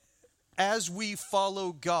 That as we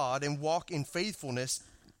follow God and walk in faithfulness,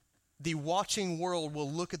 the watching world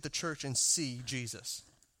will look at the church and see Jesus.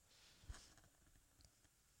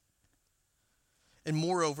 And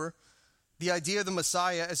moreover, the idea of the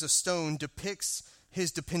Messiah as a stone depicts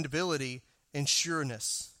his dependability and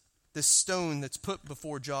sureness. This stone that's put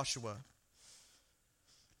before Joshua.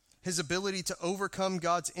 His ability to overcome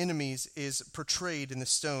God's enemies is portrayed in the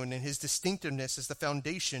stone, and his distinctiveness is the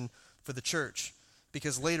foundation for the church.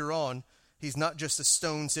 Because later on, he's not just a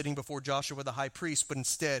stone sitting before Joshua the high priest, but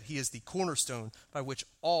instead he is the cornerstone by which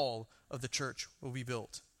all of the church will be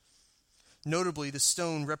built. Notably, the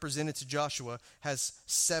stone represented to Joshua has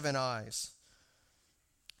 7 eyes.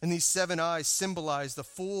 And these 7 eyes symbolize the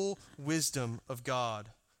full wisdom of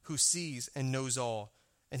God, who sees and knows all,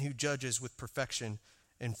 and who judges with perfection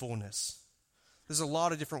and fullness. There's a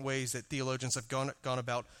lot of different ways that theologians have gone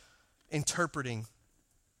about interpreting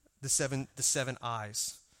the seven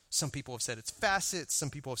eyes. Some people have said it's facets.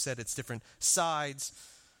 Some people have said it's different sides.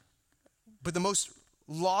 But the most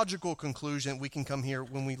logical conclusion we can come here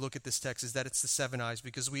when we look at this text is that it's the 7 eyes,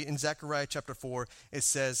 because in Zechariah chapter 4,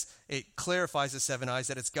 it clarifies the 7 eyes,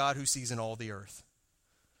 that it's God who sees in all the earth.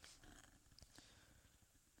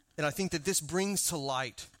 And I think that this brings to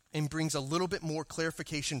light and brings a little bit more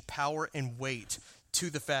clarification, power, and weight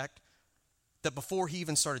to the fact that before he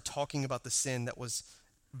even started talking about the sin that was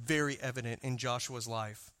very evident in Joshua's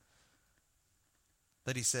life,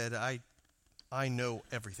 that he said, I know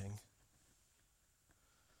everything.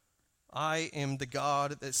 I am the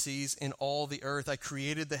God that sees in all the earth. I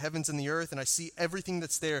created the heavens and the earth, and I see everything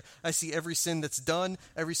that's there. I see every sin that's done,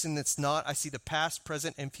 every sin that's not. I see the past,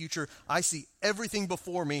 present, and future. I see everything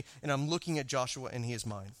before me, and I'm looking at Joshua, and he is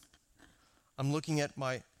mine. I'm looking at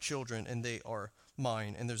my children, and they are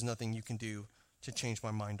mine, and there's nothing you can do to change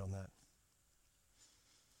my mind on that.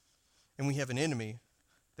 And we have an enemy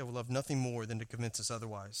that will love nothing more than to convince us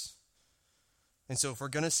otherwise. And so if we're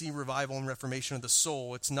going to see revival and reformation of the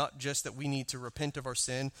soul, it's not just that we need to repent of our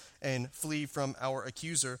sin and flee from our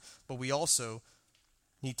accuser, but we also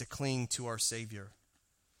need to cling to our Savior,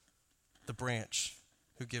 the branch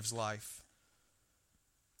who gives life.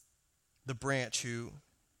 The branch who,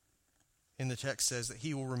 in the text, says that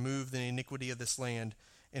he will remove the iniquity of this land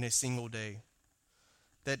in a single day.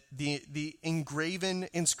 That the engraven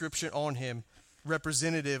inscription on him,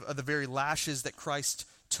 representative of the very lashes that Christ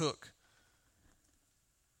took,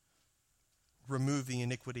 remove the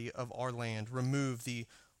iniquity of our land, remove the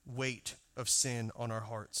weight of sin on our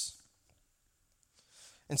hearts.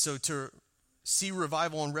 And so to see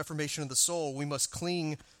revival and reformation of the soul, we must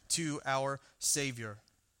cling to our Savior.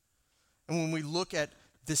 And when we look at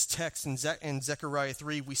this text in Zechariah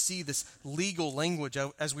 3, we see this legal language,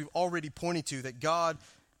 as we've already pointed to, that God,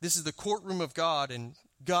 this is the courtroom of God, and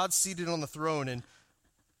God's seated on the throne, and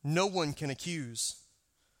no one can accuse.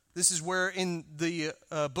 This is where in the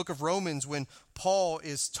book of Romans, when Paul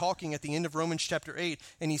is talking at the end of Romans chapter 8,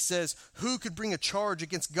 and he says, who could bring a charge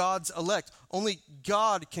against God's elect? Only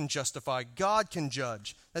God can justify. God can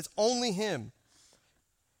judge. That's only him.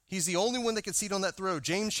 He's the only one that can seat on that throne.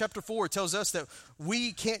 James chapter 4 tells us that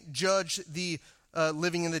we can't judge the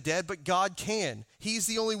living and the dead, but God can. He's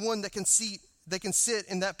the only one that can sit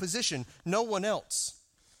in that position. No one else.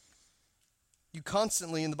 You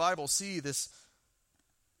constantly in the Bible see this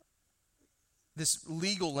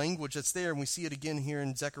legal language that's there, and we see it again here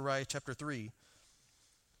in Zechariah chapter 3.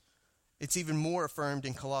 It's even more affirmed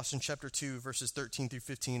in Colossians chapter 2, verses 13 through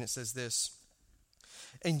 15. It says this,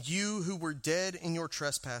 and you who were dead in your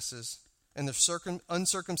trespasses and the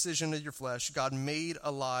uncircumcision of your flesh, God made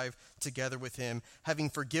alive together with him, having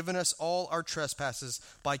forgiven us all our trespasses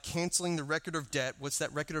by canceling the record of debt. What's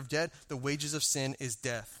that record of debt? The wages of sin is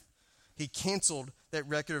death. He canceled that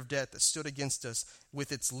record of debt that stood against us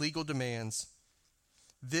with its legal demands.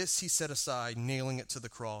 This he set aside, nailing it to the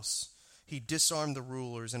cross. He disarmed the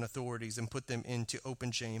rulers and authorities and put them into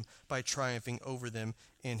open shame by triumphing over them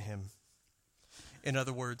in him. In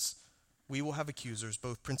other words, we will have accusers,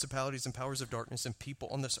 both principalities and powers of darkness and people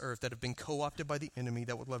on this earth that have been co-opted by the enemy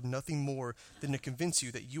that would love nothing more than to convince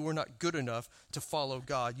you that you are not good enough to follow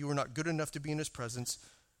God. You are not good enough to be in his presence,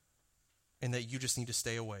 and that you just need to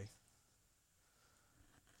stay away.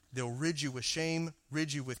 They'll rid you with shame,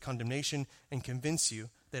 rid you with condemnation, and convince you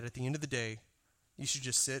that at the end of the day, you should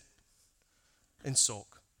just sit and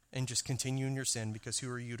sulk and just continue in your sin, because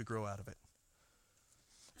who are you to grow out of it?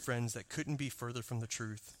 Friends, that couldn't be further from the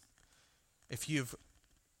truth. If you have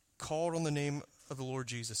called on the name of the Lord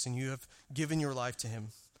Jesus and you have given your life to him,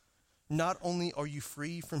 not only are you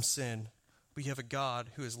free from sin, but you have a God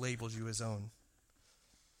who has labeled you his own.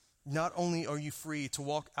 Not only are you free to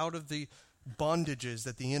walk out of the bondages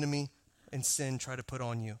that the enemy and sin try to put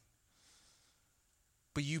on you,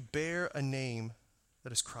 but you bear a name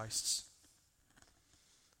that is Christ's.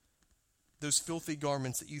 Those filthy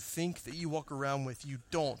garments that you think that you walk around with, you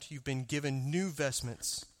don't. You've been given new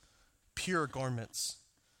vestments, pure garments,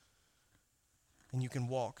 and you can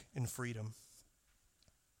walk in freedom.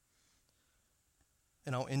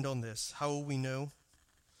 And I'll end on this. How will we know?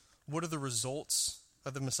 What are the results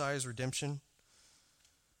of the Messiah's redemption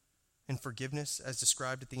and forgiveness as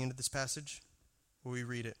described at the end of this passage? Well, we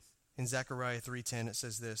read it. In Zechariah 3:10, it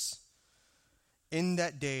says this, in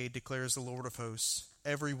that day, declares the Lord of hosts,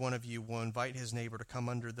 every one of you will invite his neighbor to come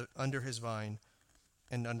under his vine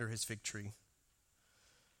and under his fig tree.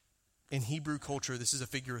 In Hebrew culture, this is a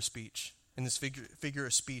figure of speech. And this figure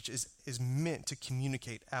of speech is meant to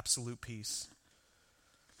communicate absolute peace.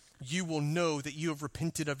 You will know that you have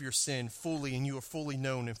repented of your sin fully, and you are fully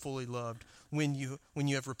known and fully loved when you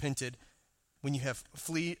have repented, when you have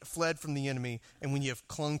fled from the enemy, and when you have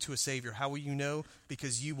clung to a Savior. How will you know?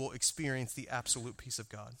 Because you will experience the absolute peace of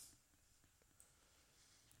God.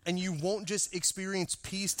 And you won't just experience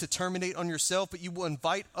peace to terminate on yourself, but you will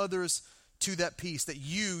invite others to that peace, that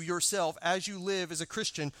you yourself, as you live as a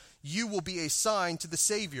Christian, you will be a sign to the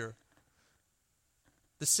Savior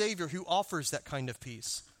who offers that kind of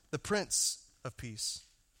peace, the Prince of Peace.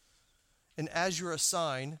 And as you're a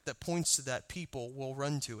sign that points to that, people will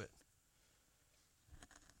run to it.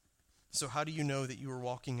 So how do you know that you are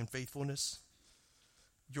walking in faithfulness?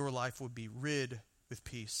 Your life will be rid with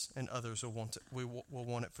peace, and others will want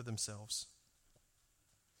it for themselves.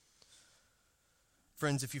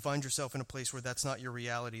 Friends, if you find yourself in a place where that's not your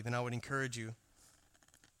reality, then I would encourage you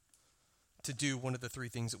to do one of the three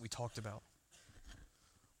things that we talked about.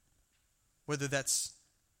 Whether that's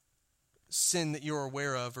sin that you're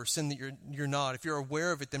aware of or sin that you're not. If you're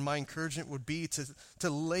aware of it, then my encouragement would be to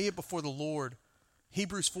lay it before the Lord.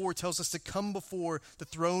 Hebrews 4 tells us to come before the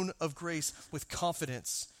throne of grace with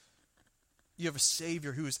confidence. You have a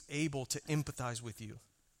Savior who is able to empathize with you.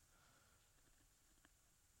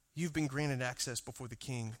 You've been granted access before the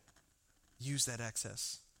King. Use that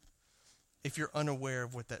access. If you're unaware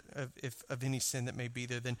of of any sin that may be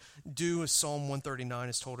there, then do as Psalm 139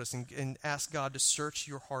 has told us and ask God to search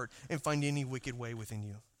your heart and find any wicked way within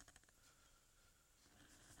you.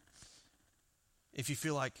 If you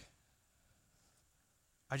feel like,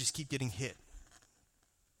 I just keep getting hit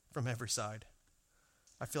from every side,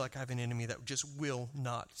 I feel like I have an enemy that just will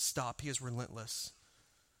not stop. He is relentless.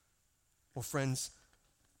 Well, friends,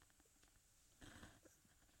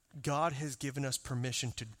 God has given us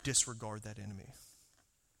permission to disregard that enemy.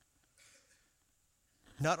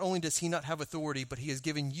 Not only does he not have authority, but he has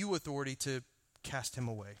given you authority to cast him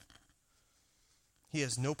away. He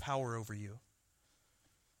has no power over you.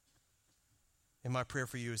 And my prayer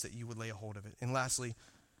for you is that you would lay a hold of it. And lastly,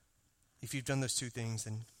 if you've done those two things,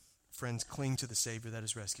 then friends, cling to the Savior that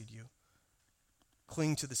has rescued you.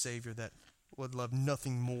 Cling to the Savior that would love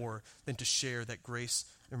nothing more than to share that grace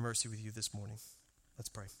and mercy with you this morning. Let's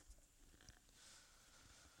pray.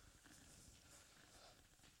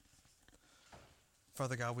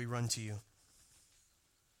 Father God, we run to you.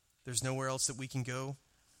 There's nowhere else that we can go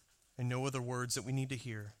and no other words that we need to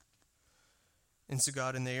hear. And so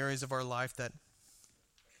God, in the areas of our life that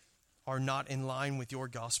are not in line with your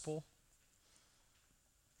gospel,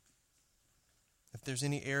 if there's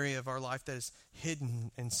any area of our life that is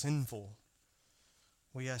hidden and sinful,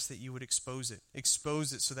 we ask that you would expose it.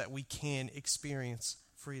 Expose it so that we can experience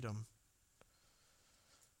freedom.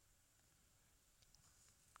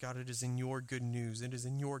 God, it is in your good news, it is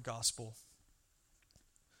in your gospel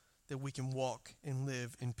that we can walk and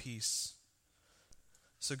live in peace.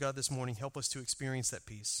 So God, this morning, help us to experience that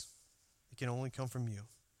peace. It can only come from you.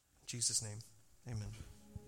 In Jesus' name, amen.